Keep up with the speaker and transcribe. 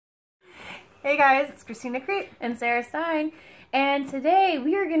Hey guys, it's Kreep. And Sarah Stein, and today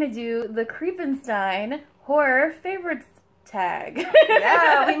we are going to do the Creepenstein horror favorites tag.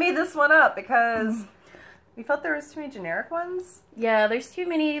 Yeah, we made this one up because we felt there was too many generic ones. Yeah, there's too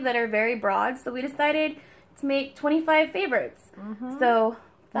many that are very broad, so we decided to make 25 favorites. So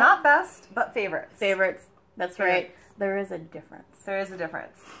not best, but favorites. Favorites. That's right. There is a difference. There is a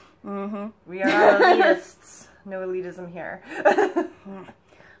difference. We are not elitists. No elitism here.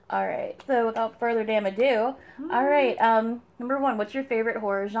 All right. So without further damn ado, all right. Number one, what's your favorite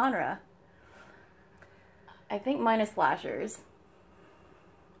horror genre? I think mine is slashers.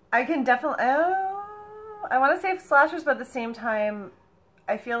 I can definitely. I want to say slashers, but at the same time,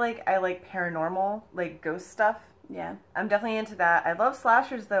 I feel like I like paranormal, like ghost stuff. Yeah. I'm definitely into that. I love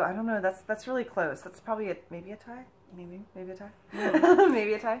slashers, though. I don't know. That's really close. That's probably maybe a tie. Maybe a tie.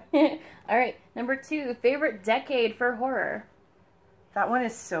 Maybe a tie. All right. Number two, favorite decade for horror. That one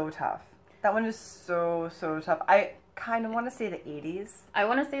is so tough. That one is so tough. I kind of want to say the 80s. I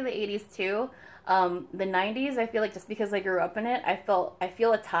want to say the 80s too. The 90s, I feel like just because I grew up in it, I feel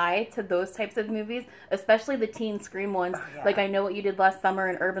a tie to those types of movies, especially the teen Scream ones. Oh, yeah. Like I Know What You Did Last Summer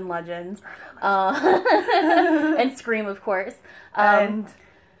and Urban Legends. And Scream, of course. And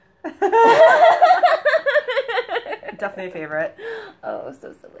definitely a favorite. Oh,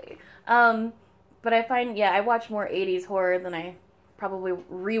 so silly. But I find, I watch more 80s horror than I probably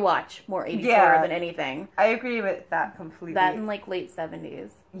rewatch more 80s horror than anything. I agree with that completely. That and like late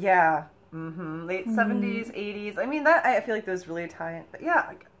 70s. Yeah. Late 70s, 80s. I mean, that I feel like those really tie in. But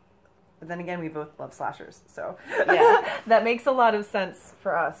yeah, but then again, we both love slashers. So yeah, that makes a lot of sense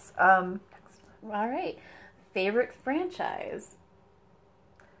for us. All right. Favorite franchise?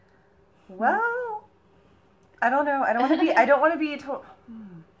 Well, I don't know. I don't want to be told.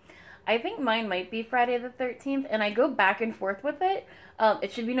 I think mine might be Friday the 13th, and I go back and forth with it.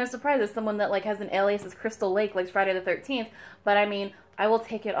 It should be no surprise as someone that like has an alias as Crystal Lake likes Friday the 13th, but I mean, I will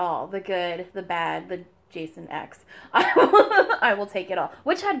take it all. The good, the bad, the Jason X. I will take it all.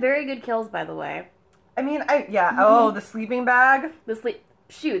 Which had very good kills, by the way. I mean, oh, the sleeping bag.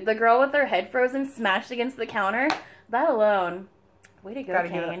 Shoot, the girl with her head frozen smashed against the counter. That alone. Way to go,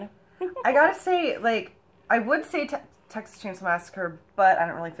 Kane. I gotta say, like, I would say Texas Chainsaw Massacre, but I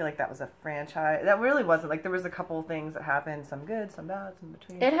don't really feel like that was a franchise. That really wasn't. Like, there was a couple of things that happened, some good, some bad, some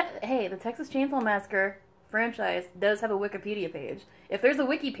between. Hey, the Texas Chainsaw Massacre franchise does have a Wikipedia page. If there's a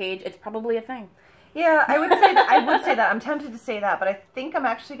wiki page, it's probably a thing. Yeah, I would say that. I would say that. I'm tempted to say that, but I think I'm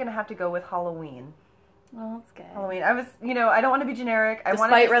actually going to have to go with Halloween. Well, that's good. Halloween. I don't want to be generic.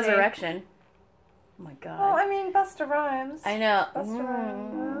 Despite Resurrection. Oh my god. Well, I mean, Busta Rhymes. I know. Busta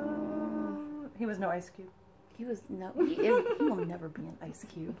Rhymes. He was no Ice Cube. He will never be an Ice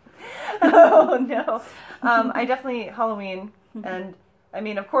Cube. Oh, no. I definitely, Halloween, and, I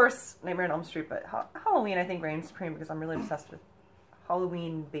mean, of course, Nightmare on Elm Street, but Halloween, I think, reigns supreme because I'm really obsessed with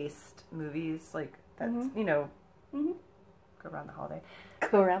Halloween-based movies, like, that's, go around the holiday.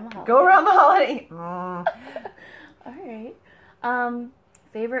 Go around the holiday. Go around the holiday! All right.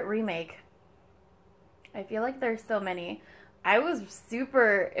 Favorite remake? I feel like there's so many. I was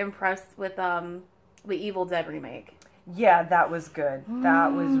super impressed with, the Evil Dead remake. Yeah, that was good.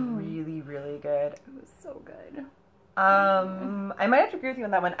 That was really, really good. It was so good. I might have to agree with you on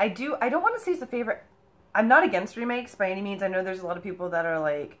that one. I don't want to say it's a favorite. I'm not against remakes by any means. I know there's a lot of people that are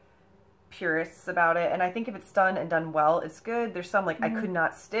like purists about it, and I think if it's done and done well, it's good. There's some like I could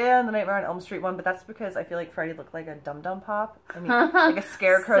not stand the Nightmare on Elm Street one, but that's because I feel like Freddy looked like a Dum Dum Pop. I mean, like a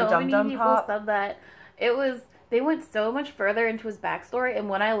scarecrow Dum Dum Pop. So many people said that. They went so much further into his backstory, and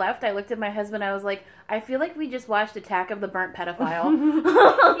when I left, I looked at my husband, I was like, I feel like we just watched Attack of the Burnt Pedophile.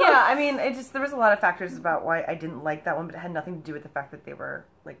 Yeah, I mean, there was a lot of factors about why I didn't like that one, but it had nothing to do with the fact that they were,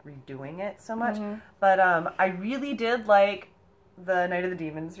 like, redoing it so much. But I really did like the Night of the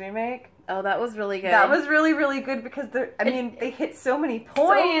Demons remake. Oh, that was really good. That was really, really good because they hit so many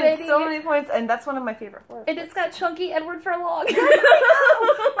points, so many points, and that's one of my favorite horror. And it's got Chunky Edward Furlong.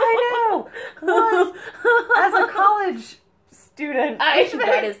 I know. What? As a college student,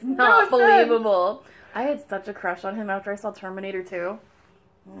 that is not believable. I had such a crush on him after I saw Terminator 2.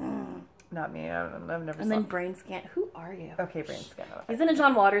 Not me. I've never. And then Brain Scan. Who are you? Okay, Brain Scan. Okay. He's in a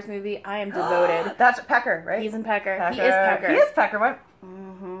John Waters movie. I am devoted. That's Pecker, right? He's in Pecker. He is Pecker. He is Pecker. What?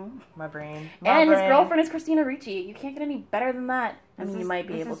 My brain. His girlfriend is Christina Ricci. You can't get any better than that. I mean, you might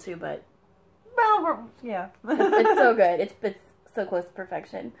be able to, but well, yeah. It's so good. It's so close to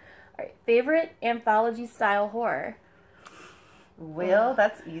perfection. All right, favorite anthology style horror. Well,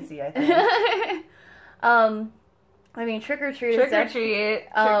 that's easy, I think. I mean, Trick or Treat. Trick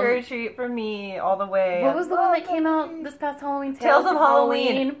or Treat for me all the way. What was the one that came out this past Halloween? Tales of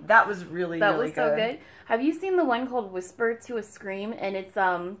Halloween. That was really that really was so good. Have you seen the one called Whisper to a Scream? And it's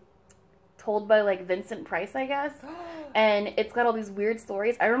told by like Vincent Price, I guess. And it's got all these weird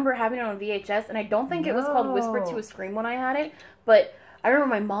stories. I remember having it on VHS, and I don't think it was called Whisper to a Scream when I had it, but I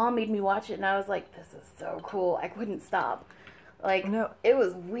remember my mom made me watch it, and I was like, this is so cool. I couldn't stop. Like, it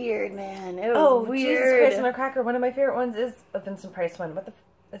was weird, man. It was weird. Jesus Christ, I'm a cracker. One of my favorite ones is a Vincent Price one. What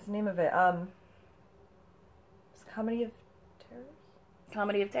is the name of it? It's Comedy of Terror?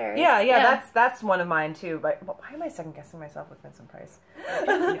 Comedy of Terror. Yeah, that's one of mine, too. But why am I second-guessing myself with Vincent Price? I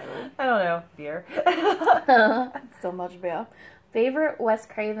don't know. Beer. So much beer. Favorite Wes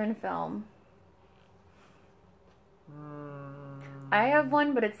Craven film? I have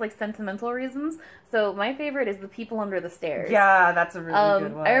one, but it's like sentimental reasons. So my favorite is The People Under the Stairs. Yeah, that's a really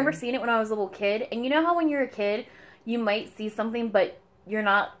good one. I remember seeing it when I was a little kid. And you know how when you're a kid, you might see something, but you're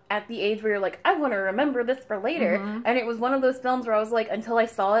not at the age where you're like, I want to remember this for later. Mm-hmm. And it was one of those films where I was like, until I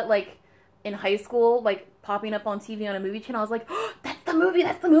saw it like in high school, like popping up on TV on a movie channel, I was like, oh, that's the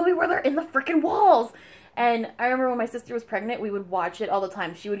movie where they're in the freaking walls. And I remember when my sister was pregnant, we would watch it all the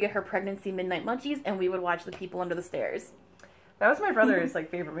time. She would get her pregnancy midnight munchies, and we would watch The People Under the Stairs. That was my brother's like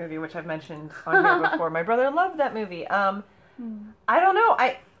favorite movie, which I've mentioned on here before. My brother loved that movie. I don't know.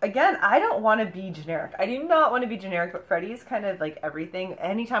 I don't want to be generic. I do not want to be generic, but Freddy's kind of like everything.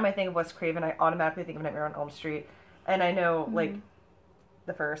 Anytime I think of Wes Craven, I automatically think of Nightmare on Elm Street. And I know like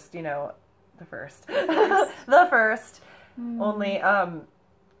the first. The first. Only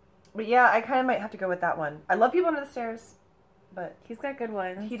but yeah, I kind of might have to go with that one. I love People Under the Stairs, but he's got good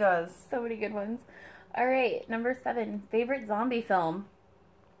ones. He does. So many good ones. All right, number 7, favorite zombie film.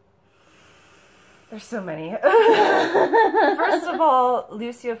 There's so many. First of all,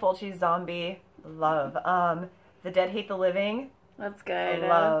 Lucio Fulci's Zombie. Love. The Dead Hate the Living. That's good.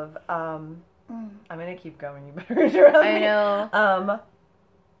 Love. I'm gonna keep going. You better interrupt me. I know.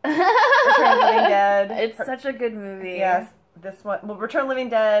 Return of the Living Dead. It's such a good movie. Yes. This one. Well, Return of the Living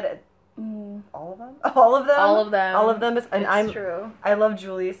Dead. All of them. And true. I love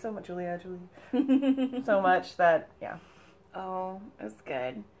Julie so much. Julie, so much that Oh, it's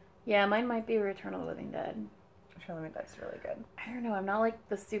good. Yeah, mine might be Return of the Living Dead. Return of the Living Dead's really good. I don't know. I'm not like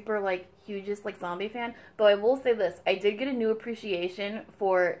the super like hugest like zombie fan, though I will say this: I did get a new appreciation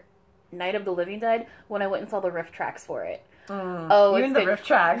for Night of the Living Dead when I went and saw the riff tracks for it. Oh, even the riff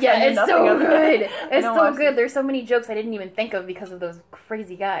tracks. Yeah, it's so good. It's so good. There's so many jokes I didn't even think of because of those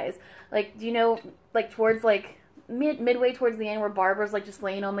crazy guys. Like, do you know, like towards like midway towards the end where Barbara's like just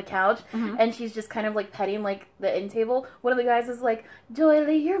laying on the couch and she's just kind of like petting like the end table. One of the guys is like,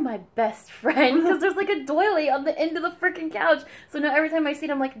 "Doily, you're my best friend," because there's like a doily on the end of the freaking couch. So now every time I see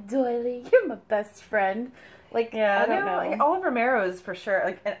it, I'm like, "Doily, you're my best friend." Like, I don't know. Like, Oliver Melrose for sure.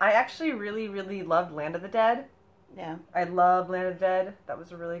 Like, and I actually really, really loved Land of the Dead. Yeah, I love Land of the Dead. That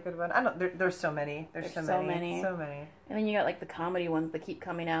was a really good one. I don't. There's so many. There's so many. And then you got like the comedy ones that keep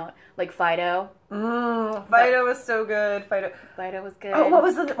coming out, like Fido. Fido was so good. Fido was good. Oh, what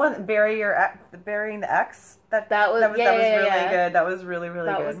was the one? Burying the X. That was really good. That was really good.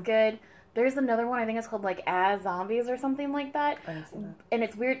 That was good. There's another one, I think it's called like As Zombies or something like that. I didn't see that. And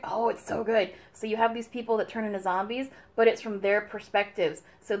it's weird. Oh, it's so good. So you have these people that turn into zombies, but it's from their perspectives.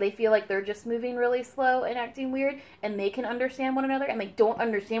 So they feel like they're just moving really slow and acting weird, and they can understand one another, and they don't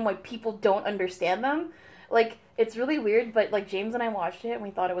understand why people don't understand them. Like, it's really weird, but like James and I watched it, and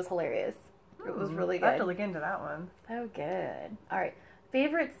we thought it was hilarious. It was really good. I have to look into that one. So good. All right.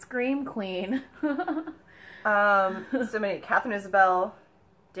 Favorite Scream Queen? So many. Catherine Isabel.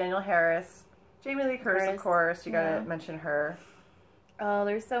 Daniel Harris, Jamie Lee Curtis, of course. You gotta mention her. Oh,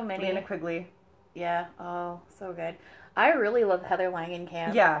 there's so many. Lena Quigley. Yeah. Oh, so good. I really love Heather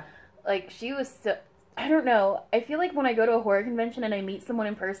Langenkamp. Yeah. Like, she was so... I don't know. I feel like when I go to a horror convention and I meet someone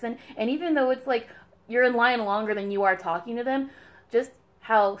in person, and even though it's like you're in line longer than you are talking to them, just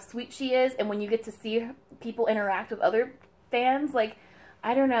how sweet she is, and when you get to see people interact with other fans, like,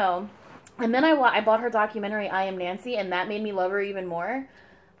 I don't know. And then I bought her documentary, I Am Nancy, and that made me love her even more.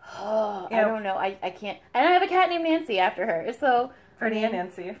 Oh, I don't know. I can't. And I have a cat named Nancy after her. So Freddie and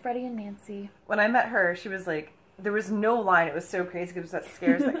Nancy. Freddie and Nancy. When I met her, she was like, there was no line. It was so crazy because it was that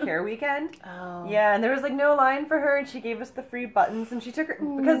Scares That Care weekend. Oh. Yeah, and there was like no line for her, and she gave us the free buttons, and she took her,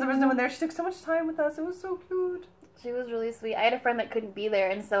 because there was no one there, she took so much time with us. It was so cute. She was really sweet. I had a friend that couldn't be there,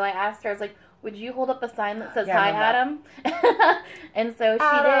 and so I asked her, I was like, would you hold up a sign that says, "Hi, Adam"? And so she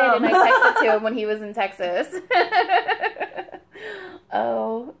did, and I texted to him when he was in Texas.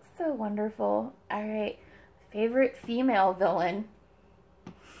 Oh, so wonderful. All right. Favorite female villain?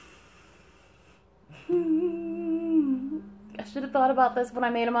 I should have thought about this when I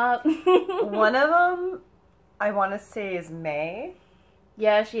made them up. One of them, I want to say, is May.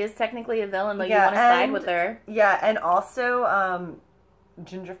 Yeah, she is technically a villain, though. You want to side with her. Yeah, and also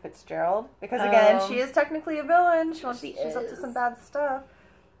Ginger Fitzgerald. Because, again, she is technically a villain. She's up to some bad stuff.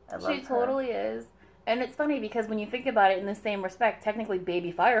 I love her. She totally is. And it's funny because when you think about it in the same respect, technically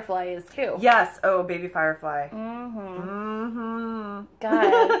Baby Firefly is too. Yes. Oh, Baby Firefly.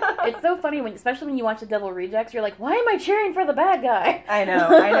 God. It's so funny, especially when you watch The Devil Rejects, you're like, why am I cheering for the bad guy? I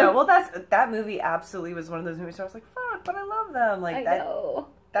know. Well, that movie absolutely was one of those movies where I was like, fuck, but I love them. Like, that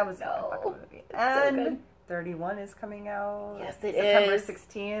was a fucking movie. And so good. 31 is coming out. Yes, it September is.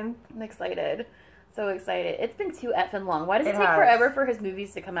 16th. I'm excited. So excited. It's been too effing long. Why does it take forever for his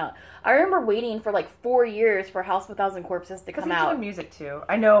movies to come out? I remember waiting for like 4 years for House of a Thousand Corpses to come out. Because he's doing music too.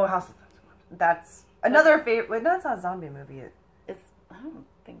 I know House of a Thousand Corpses. That's another favorite. Wait, no, it's not a zombie movie. I don't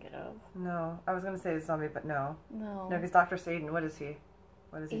think it is. No. I was going to say it's zombie, but no. No. No, because Dr. Satan, what is he?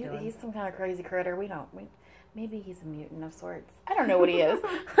 What is he doing? He's some kind of crazy critter. Maybe he's a mutant of sorts. I don't know what he is.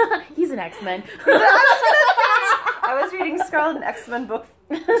 He's an X-Men. I was reading Scarlet X-Men book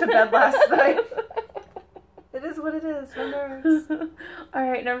to bed last night. It is what it is. Who knows? All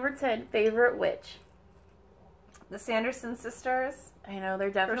right, number 10, favorite witch. The Sanderson sisters. I know they're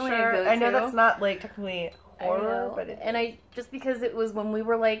definitely sure. a go-to. I know that's not like technically horror, but just because it was when we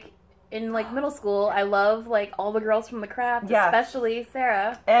were like in like middle school, I love like all the girls from The Craft, especially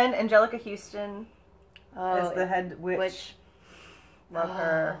Sara and Angelica Houston as the head witch. Love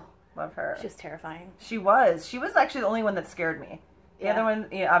her. Love her. She was terrifying. She was. She was actually the only one that scared me. The other one,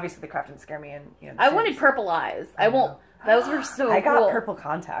 obviously The Craft didn't scare me. And I wanted purple eyes. I won't. Those were so cool. I got purple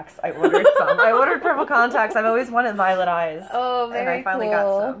contacts. I ordered some. I ordered purple contacts. I've always wanted violet eyes. Oh, very cool. And I finally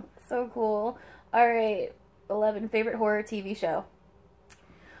got some. So cool. All right. 11, favorite horror TV show.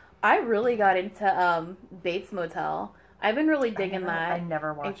 I really got into Bates Motel. I've been really digging that. I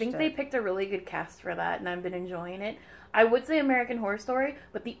never watched it. I think they picked a really good cast for that, and I've been enjoying it. I would say American Horror Story,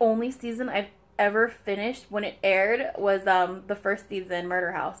 but the only season I've ever finished when it aired was the first season,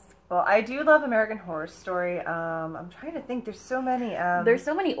 Murder House. Well, I do love American Horror Story. I'm trying to think. There's so many. There's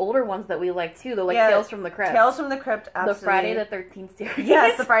so many older ones that we like too. Like Tales from the Crypt. Tales from the Crypt. Absolutely. The Friday the 13th series.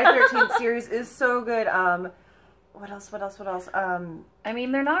 Yes, the Friday the 13th series is so good. What else? I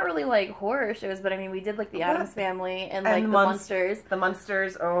mean, they're not really like horror shows, but I mean, we did like the Addams Family and like the Munsters. The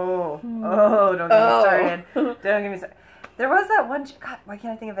Munsters. Oh, don't get me started. Don't get me started. There was that one. God, why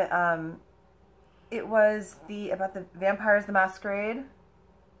can't I think of it? It was about the Vampires the Masquerade,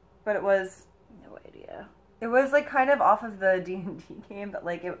 but it was no idea. It was like kind of off of the D&D game, but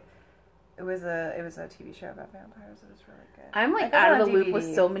like it was a TV show about vampires. It was really good. I'm like out of the loop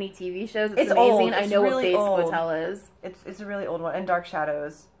with so many TV shows. It's amazing. Old. I know really what Bates Motel is. It's a really old one. And Dark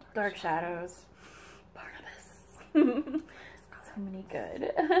Shadows. Dark Shadows. Barnabas. So many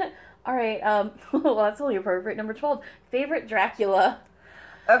good. All right. Well, that's only appropriate. Number 12. Favorite Dracula.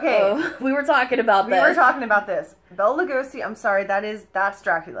 Okay. We were talking about this. We were talking about this. Bela Lugosi, I'm sorry, that's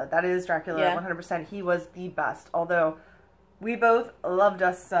Dracula. That is Dracula, 100%. He was the best. Although, we both loved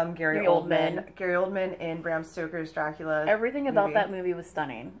us some Gary Oldman. Gary Oldman in Bram Stoker's Dracula. Everything about that movie was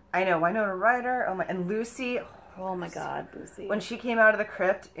stunning. I know. Winona Ryder. Oh my. And Lucy. Oh my God, Lucy. When she came out of the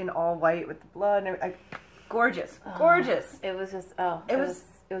crypt in all white with the blood and everything. Gorgeous. Gorgeous. It was just, it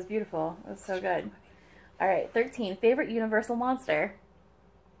was beautiful. It was so good. All right, 13. Favorite Universal monster.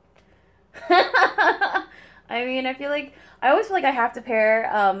 I mean, I always feel like I have to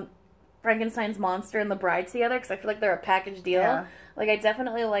pair Frankenstein's monster and the bride together because I feel like they're a package deal. Yeah. Like, I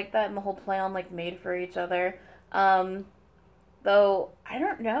definitely like that and the whole play on, like, made for each other. Though, I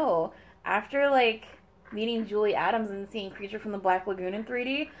don't know. After, like, meeting Julie Adams and seeing Creature from the Black Lagoon in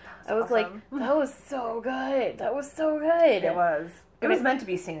 3D, I was awesome. Like, that was so good. That was so good. It was. It was meant to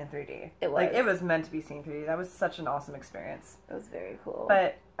be seen in 3D. It was. Like, it was meant to be seen in 3D. That was such an awesome experience. It was very cool.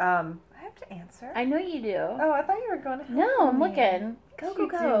 But, I have to answer. I know you do. Oh, I thought you were going to. No, I'm looking. Go.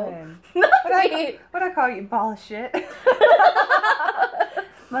 What I call you, ball of shit.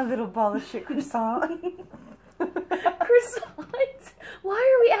 My little ball of shit croissant. Croissant? Why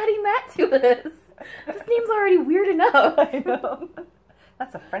are we adding that to this? This name's already weird enough. I know.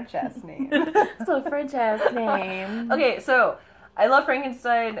 That's a French-ass name. That's a French-ass name. Okay, so I love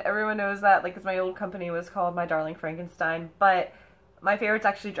Frankenstein. Everyone knows that. Like, 'cause my old company was called My Darling Frankenstein. But my favorite's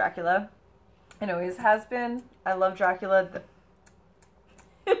actually Dracula. It always has been. I love Dracula.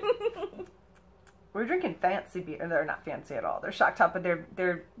 We're drinking fancy beer. They're not fancy at all. They're shock top, but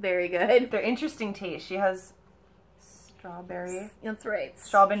they're very good. They're interesting taste. She has strawberry. That's right.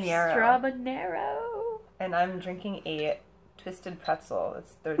 Strawbanero. And I'm drinking a twisted pretzel.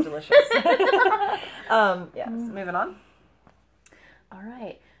 They're delicious. Yes. Moving on. All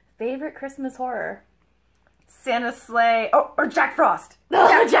right. Favorite Christmas horror? Santa's Sleigh. Oh, or Jack Frost.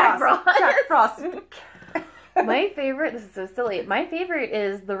 Jack Frost. Jack Frost. My favorite, this is so silly, my favorite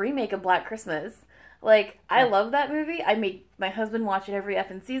is the remake of Black Christmas. Like, I love that movie. I make my husband watch it every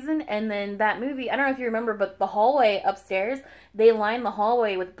effing season. And then that movie, I don't know if you remember, but the hallway upstairs, they line the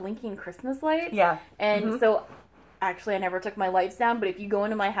hallway with blinking Christmas lights. Yeah. And so, actually, I never took my lights down, but if you go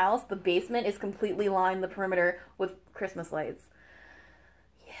into my house, the basement is completely lined, the perimeter, with Christmas lights.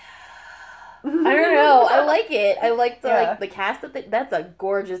 I don't know. I like it. I like the cast of that's a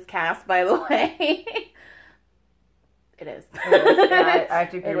gorgeous cast, by the way. It is. Yeah, I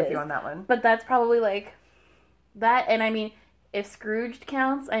have to agree with you on that one. But that's probably like that. And I mean, if Scrooged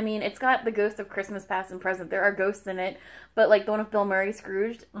counts, I mean, it's got the ghost of Christmas Past and Present. There are ghosts in it, but like the one of Bill Murray,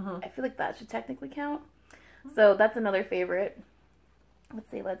 Scrooged, I feel like that should technically count. So that's another favorite. Let's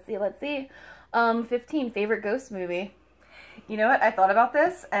see. 15, favorite ghost movie. You know what? I thought about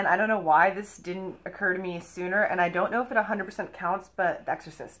this, and I don't know why this didn't occur to me sooner, and I don't know if it 100% counts, but The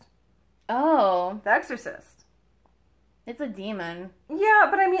Exorcist. Oh. The Exorcist. It's a demon. Yeah,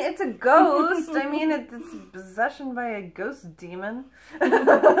 but I mean, it's a ghost. I mean, it's possession by a ghost demon.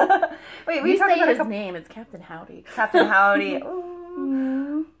 Wait, we say his name. It's Captain Howdy. Captain Howdy.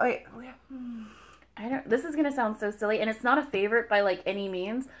 Wait. This is gonna sound so silly, and it's not a favorite by like any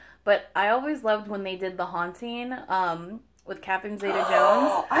means, but I always loved when they did The Haunting. With Catherine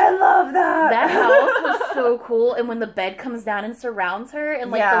Zeta-Jones. I love that! That house was so cool, and when the bed comes down and surrounds her,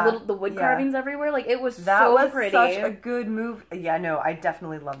 and like the wood carvings everywhere, like it was so pretty. That was such a good move. Yeah, no, I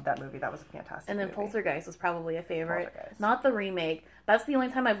definitely loved that movie. That was a fantastic And then movie. Poltergeist was probably a favorite. Not the remake. That's the only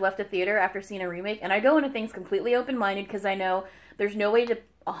time I've left a theater after seeing a remake, and I go into things completely open-minded because I know there's no way to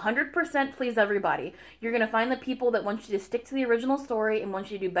 100% please everybody. You're going to find the people that want you to stick to the original story and want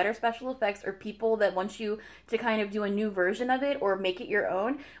you to do better special effects, or people that want you to kind of do a new version of it or make it your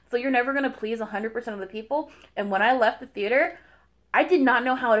own. So you're never going to please 100% of the people. And when I left the theater, I did not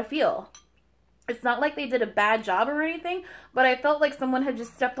know how to feel. It's not like they did a bad job or anything, but I felt like someone had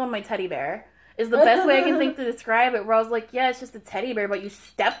just stepped on my teddy bear. Is the best way I can think to describe it, where I was like, yeah, it's just a teddy bear, but you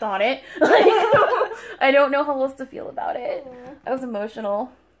stepped on it. Like, I don't know how else to feel about it. I was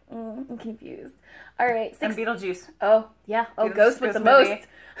emotional and confused. All right. And Beetlejuice. Oh, yeah. Oh, Ghost with the most.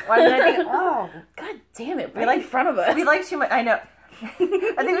 Why did I think, God damn it. Right in front of us. We like too much. I know. I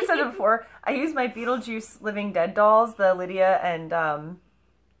think we said it before. I use my Beetlejuice Living Dead dolls, the Lydia and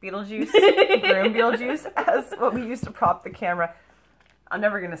Beetlejuice, Groom Beetlejuice, as what we used to prop the camera. I'm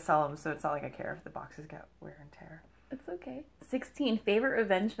never going to sell them, so it's not like I care if the boxes get wear and tear. It's okay. 16, favorite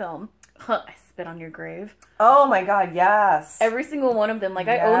revenge film. I spit on your grave. Oh my god, yes. Every single one of them. Like,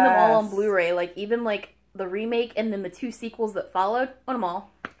 I own them all on Blu-ray. Like, even, like, the remake and then the 2 sequels that followed. Own them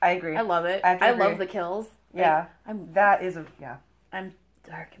all. I agree. I love it. I love the kills. Yeah. Like, I'm dark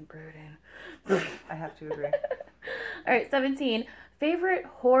and brooding. I have to agree. All right, 17, favorite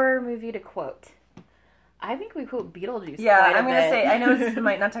horror movie to quote. I think we quote Beetlejuice. Yeah, I'm going to say, I know this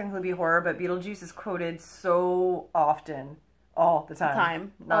might not technically be horror, but Beetlejuice is quoted so often. All the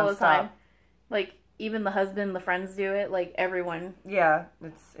time. All the time. Like, even the husband, the friends do it. Like, everyone. Yeah,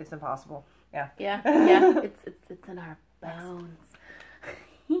 it's impossible. Yeah. Yeah. It's in our bones.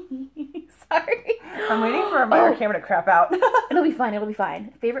 Sorry. I'm waiting for our camera to crap out. It'll be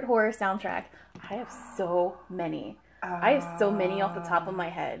fine. Favorite horror soundtrack. I have so many. I have so many off the top of my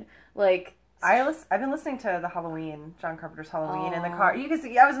head. Like... I've been listening to the Halloween, John Carpenter's Halloween in the car. You can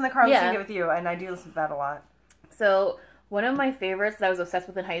see, I was in the car listening to it with you, and I do listen to that a lot. So, one of my favorites that I was obsessed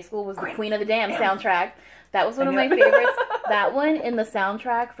with in high school was the Queen of the Damned soundtrack. That was one of my favorites. That one and the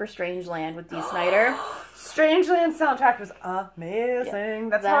soundtrack for Strangeland with Dee Snider. Strangeland soundtrack was amazing. Yeah.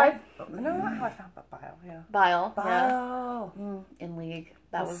 That's how I found Bile. Yeah. Bile. Yeah. In League.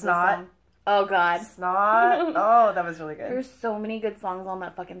 That was Snot. the song. Oh, God. Snot. Oh, that was really good. There's so many good songs on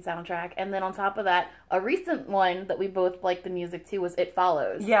that fucking soundtrack. And then on top of that, a recent one that we both liked the music to was It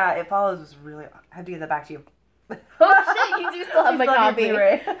Follows. Yeah, It Follows was really... I had to get that back to you. Oh, shit, you do still have my copy.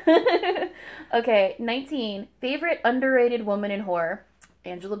 Blu-ray. Okay, 19. Favorite underrated woman in horror.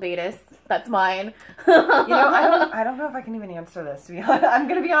 Angela Batis. That's mine. I don't know if I can even answer this, to be honest. I'm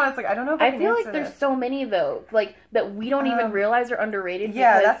going to be honest, like, I don't know if I can answer feel like there's so many, though, like, that we don't even realize are underrated.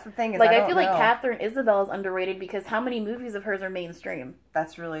 Yeah, because, that's the thing. Is like, I feel like Catherine Isabel is underrated because how many movies of hers are mainstream?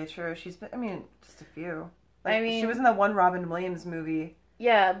 That's really true. She's been, just a few. Like, she was in the one Robin Williams movie.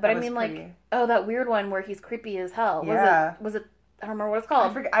 Yeah, but I mean, like, that weird one where he's creepy as hell. Yeah. Was it I don't remember what it's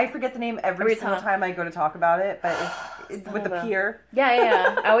called. I forget the name every single time I go to talk about it, but it's with the pier.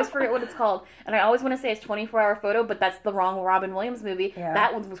 Yeah. I always forget what it's called. And I always want to say it's 24 Hour Photo, but that's the wrong Robin Williams movie. Yeah.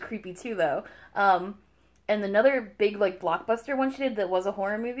 That one was creepy too, though. And And another big, like, blockbuster one she did that was a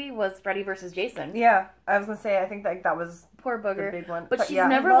horror movie was Freddy vs. Jason. Yeah, I was gonna say, I think that was Poor booger. the big one. But she's yeah,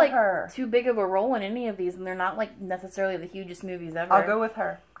 never, like, too big of a role in any of these, and they're not, like, necessarily the hugest movies ever. I'll go with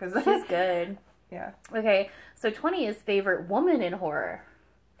her. Cause she's good. Yeah. Okay, so 20 is favorite woman in horror.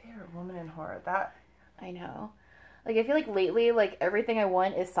 Favorite woman in horror. That... I know. Like, I feel like lately, like, everything I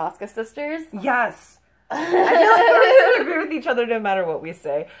want is Soska Sisters. Yes! I feel like we're going to agree with each other no matter what we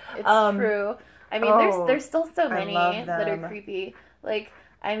say. It's true. I mean, there's still so many that are creepy. Like,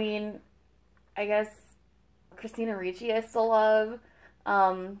 I mean, I guess Christina Ricci I still love,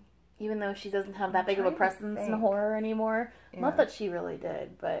 even though she doesn't have that big of a presence in horror anymore. Yeah. Not that she really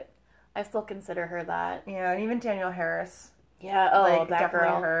did, but I still consider her that. Yeah, and even Danielle Harris. Yeah, like, that definitely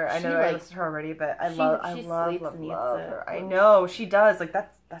girl. her. I know I listed her already, but I love her. I know she does. Like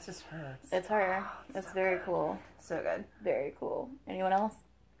that's just her. It's her. It's so very cool. So good. Very cool. Anyone else?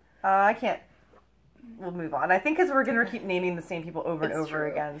 I can't. We'll move on. I think because we're gonna keep naming the same people over and over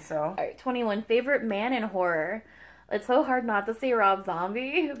again. So. All right, 21. Favorite man in horror. It's so hard not to say Rob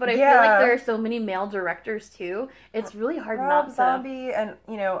Zombie, but I feel like there are so many male directors too. It's really hard not to. Rob Zombie, and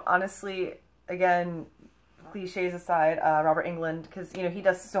honestly, again. Cliches aside, Robert Englund, because he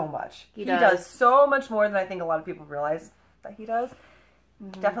does so much. He does so much more than I think a lot of people realize that he does.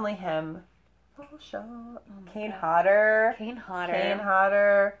 Mm-hmm. Definitely him. Full shot. Kane Hodder.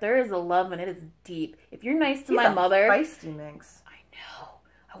 There is a love and it is deep. If you're nice to my mother, feisty minx. I know.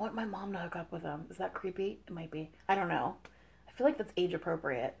 I want my mom to hook up with him. Is that creepy? It might be. I don't know. I feel like that's age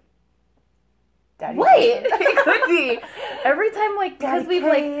appropriate. Daddy Wait, it could be. Every time, like, because we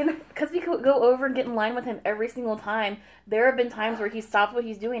go over and get in line with him every single time, there have been times where he stopped what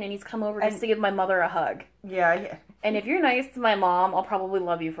he's doing and he's come over just to give my mother a hug. Yeah. And if you're nice to my mom, I'll probably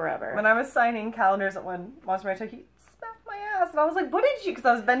love you forever. When I was signing calendars at one Monster Ranch, he smacked my ass, and I was like, "What did you?" Because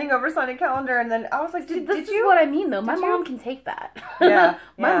I was bending over signing a calendar, and then I was like, "Did you?" This is what I mean, though. My mom can take that. Yeah,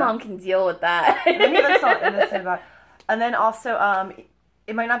 my mom can deal with that. Maybe that's not innocent about. And then also,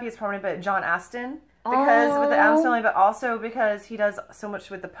 it might not be as prominent, but John Astin. Because with the Adams Family, but also because he does so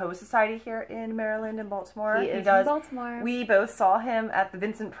much with the Poe Society here in Maryland and Baltimore. He does. In Baltimore. We both saw him at the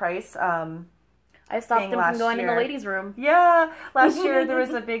Vincent Price. I stopped him from going in the ladies' room. Yeah, last year there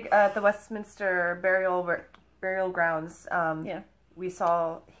was a big the Westminster burial grounds. We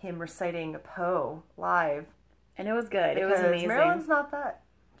saw him reciting Poe live, and it was good. It was amazing. Maryland's not that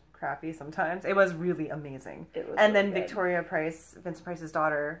crappy sometimes. It was really amazing. It was and really then good. Victoria Price, Vincent Price's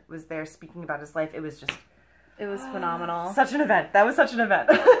daughter, was there speaking about his life. It was just... It was phenomenal. Such an event. That was such an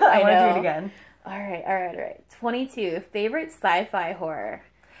event. I want to do it again. All right. 22. Favorite sci-fi horror.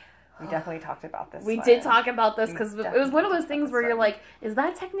 We definitely talked about this. We did talk about this because it was one of those things where you're like, is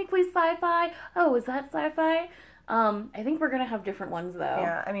that technically sci-fi? Oh, is that sci-fi? I think we're going to have different ones, though.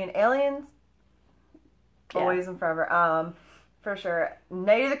 Yeah, I mean, Aliens, always and forever. For sure.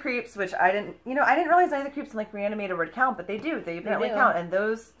 Night of the Creeps, which I didn't realize Night of the Creeps and like Reanimator would count, but they do. They apparently count, and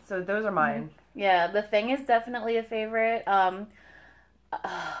those are mine. Yeah, The Thing is definitely a favorite.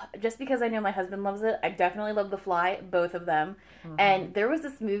 Just because I know my husband loves it, I definitely love The Fly, both of them. Mm-hmm. And there was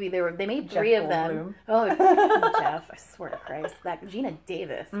this movie, they made three of them. Oh, Jeff, I swear to Christ. That Gina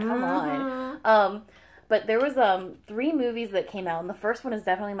Davis, come on. But there was 3 movies that came out, and the first one is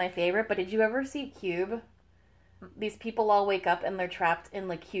definitely my favorite, but did you ever see Cube? These people all wake up and they're trapped in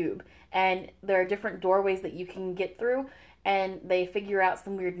the cube, and there are different doorways that you can get through, and they figure out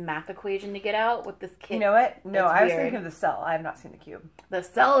some weird math equation to get out with this kid. You know what? No, I was thinking of The Cell. I have not seen The Cube. The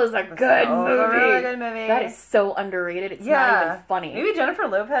Cell is a good movie. A really good movie. That is so underrated. It's not even funny. Maybe Jennifer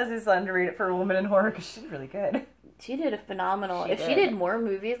Lopez is underrated for a woman in horror because she's really good. She did a phenomenal. If she did more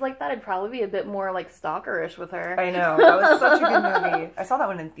movies like that, I'd probably be a bit more like stalkerish with her. I know. That was such a good movie. I saw that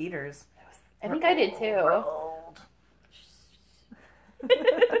one in theaters. I think I did too.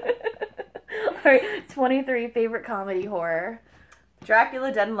 Alright, 23 favorite comedy horror.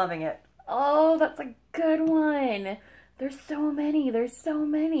 Dracula, Dead and Loving It. Oh, that's a good one. There's so many.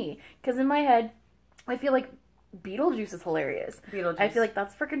 Because in my head, I feel like Beetlejuice is hilarious. I feel like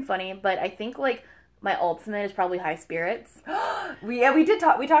that's freaking funny, but I think like my ultimate is probably High Spirits. We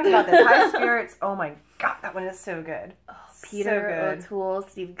talked about this. High Spirits. Oh my god, that one is so good. Oh, Peter O'Toole,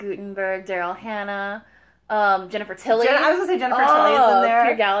 Steve Guttenberg, Daryl Hannah. Jennifer Tilly. I was going to say Jennifer Tilly is in there.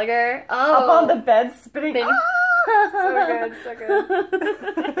 Peter Gallagher. Up on the bed spinning. So good.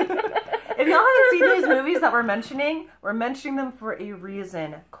 If y'all haven't seen these movies that we're mentioning them for a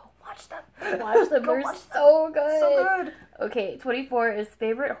reason. Go watch them. They're so good. So good. Okay, 24 is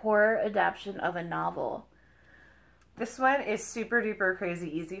favorite horror adaptation of a novel. This one is super duper crazy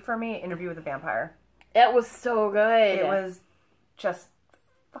easy for me. Interview with a Vampire. It was so good. It was just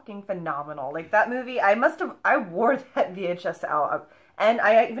fucking phenomenal. Like, that movie, I wore that VHS out. And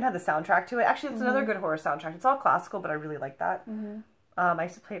I even had the soundtrack to it. Actually, it's another good horror soundtrack. It's all classical, but I really like that. I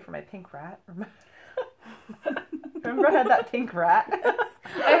used to play it for my pink rat. Remember I had that pink rat?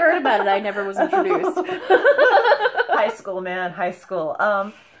 I heard about it. I never was introduced. High school, man. High school.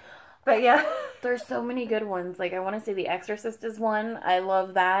 But yeah. There's so many good ones. Like, I want to say The Exorcist is one. I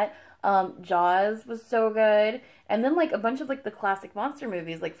love that. Jaws was so good. And then, like, a bunch of, like, the classic monster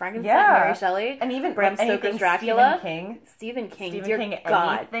movies, like Frankenstein, Mary Shelley. And even Bram Stoker's Dracula. Stephen King, dear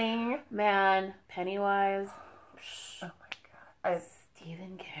God. anything. Man, Pennywise. Oh, my God.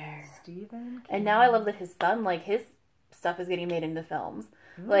 Stephen King. And now I love that his son, like, his stuff is getting made into films.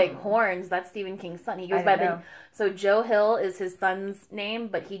 Like, Horns, that's Stephen King's son. He goes by the... So, Joe Hill is his son's name,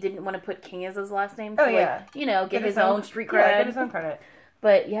 but he didn't want to put King as his last name to, like, you know, get his own street cred. Yeah, get his own credit.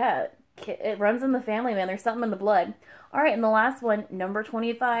 But, yeah, it runs in the family, man. There's something in the blood. All right, and the last one, number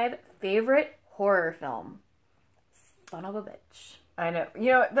 25, favorite horror film. Son of a bitch. I know.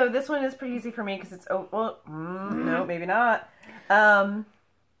 You know, though, this one is pretty easy for me because it's... no, maybe not. I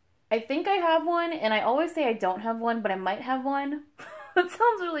think I have one, and I always say I don't have one, but I might have one. That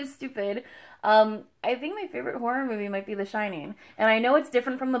sounds really stupid. I think my favorite horror movie might be The Shining. And I know it's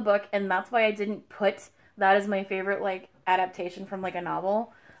different from the book, and that's why I didn't put that as my favorite, like, adaptation from, like, a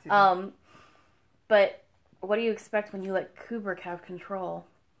novel. But what do you expect when you let Kubrick have control?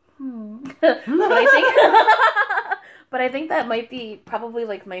 But I think that might be probably,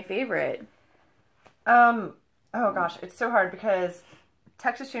 like, my favorite. Oh, gosh. It's so hard because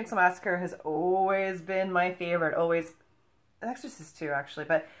Texas Chainsaw Massacre has always been my favorite. Always. Exorcist too, actually.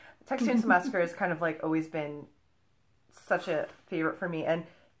 But Texas Chainsaw Massacre has kind of, like, always been such a favorite for me. And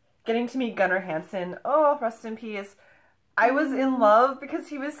getting to meet Gunnar Hansen, oh, rest in peace. I was in love because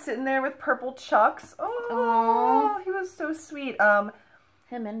he was sitting there with purple chucks. Oh, he was so sweet. Him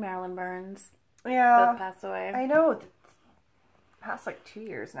and Marilyn Burns. Yeah. Both passed away. I know. Past, like, 2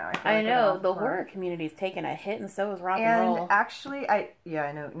 years now. I know. The horror community's taken a hit, and so is rock and roll. And actually, I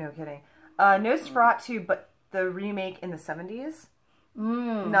know, no kidding. Nosferatu, but the remake in the 70s.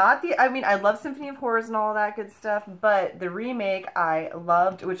 Not the, I mean, I love Symphony of Horrors and all that good stuff, but the remake I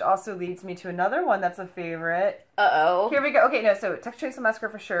loved, which also leads me to another one that's a favorite. Uh-oh. Here we go. Okay, no, so Texas Chainsaw Massacre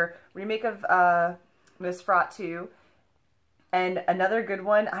for sure. Remake of Nosferatu. And another good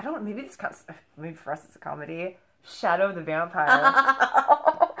one, I don't know, maybe for us it's a comedy. Shadow of the Vampire.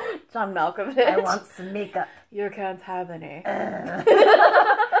 John Malkovich. I want some makeup. You can't have any.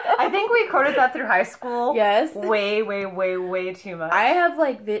 I think we quoted that through high school. Yes. Way, way, way, way too much. I have,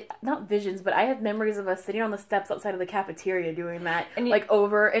 like, not visions, but I have memories of us sitting on the steps outside of the cafeteria doing that, and like,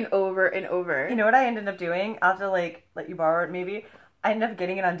 over and over and over. You know what I ended up doing? I'll have to, like, let you borrow it, maybe. I ended up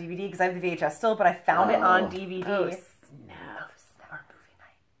getting it on DVD, because I have the VHS still, but I found it on DVD. Oh, snap. Our movie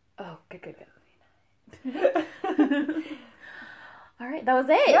night. Oh, good. All right, that was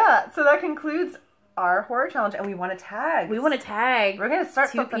it. Yeah, so that concludes our horror challenge, and we want to tag. We're going to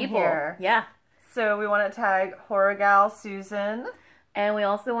start something people here. Yeah. So we want to tag Horror Gal Susan. And we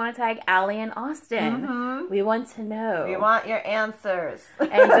also want to tag Allie and Austin. We want to know. We want your answers.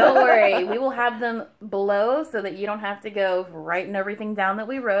 And don't worry, we will have them below so that you don't have to go writing everything down that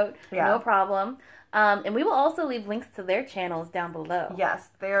we wrote. Yeah. No problem. And we will also leave links to their channels down below. Yes,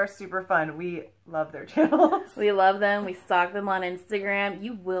 they are super fun. We love their channels. We love them. We stalk them on Instagram.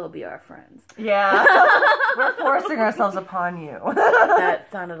 You will be our friends. Yeah. We're forcing ourselves upon you. That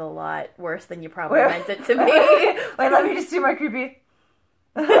sounded a lot worse than you probably meant it to be. Wait, let me just do my creepy.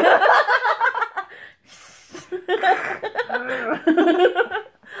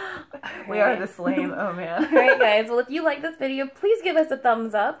 We are this lame. Oh, man. Alright, guys. Well, if you like this video, please give us a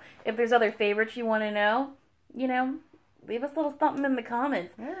thumbs up. If there's other favorites you want to know, leave us a little something in the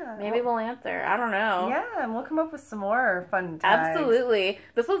comments. Yeah. Maybe we'll answer. I don't know. Yeah, and we'll come up with some more fun tags. Absolutely.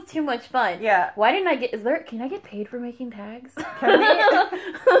 This was too much fun. Yeah. Why didn't I can I get paid for making tags? Can we?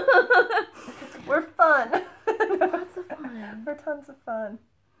 We're fun. Lots of fun. We're tons of fun.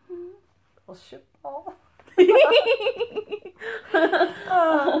 We'll ship all.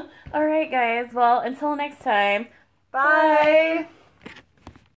 All right, guys. Well, until next time. Bye.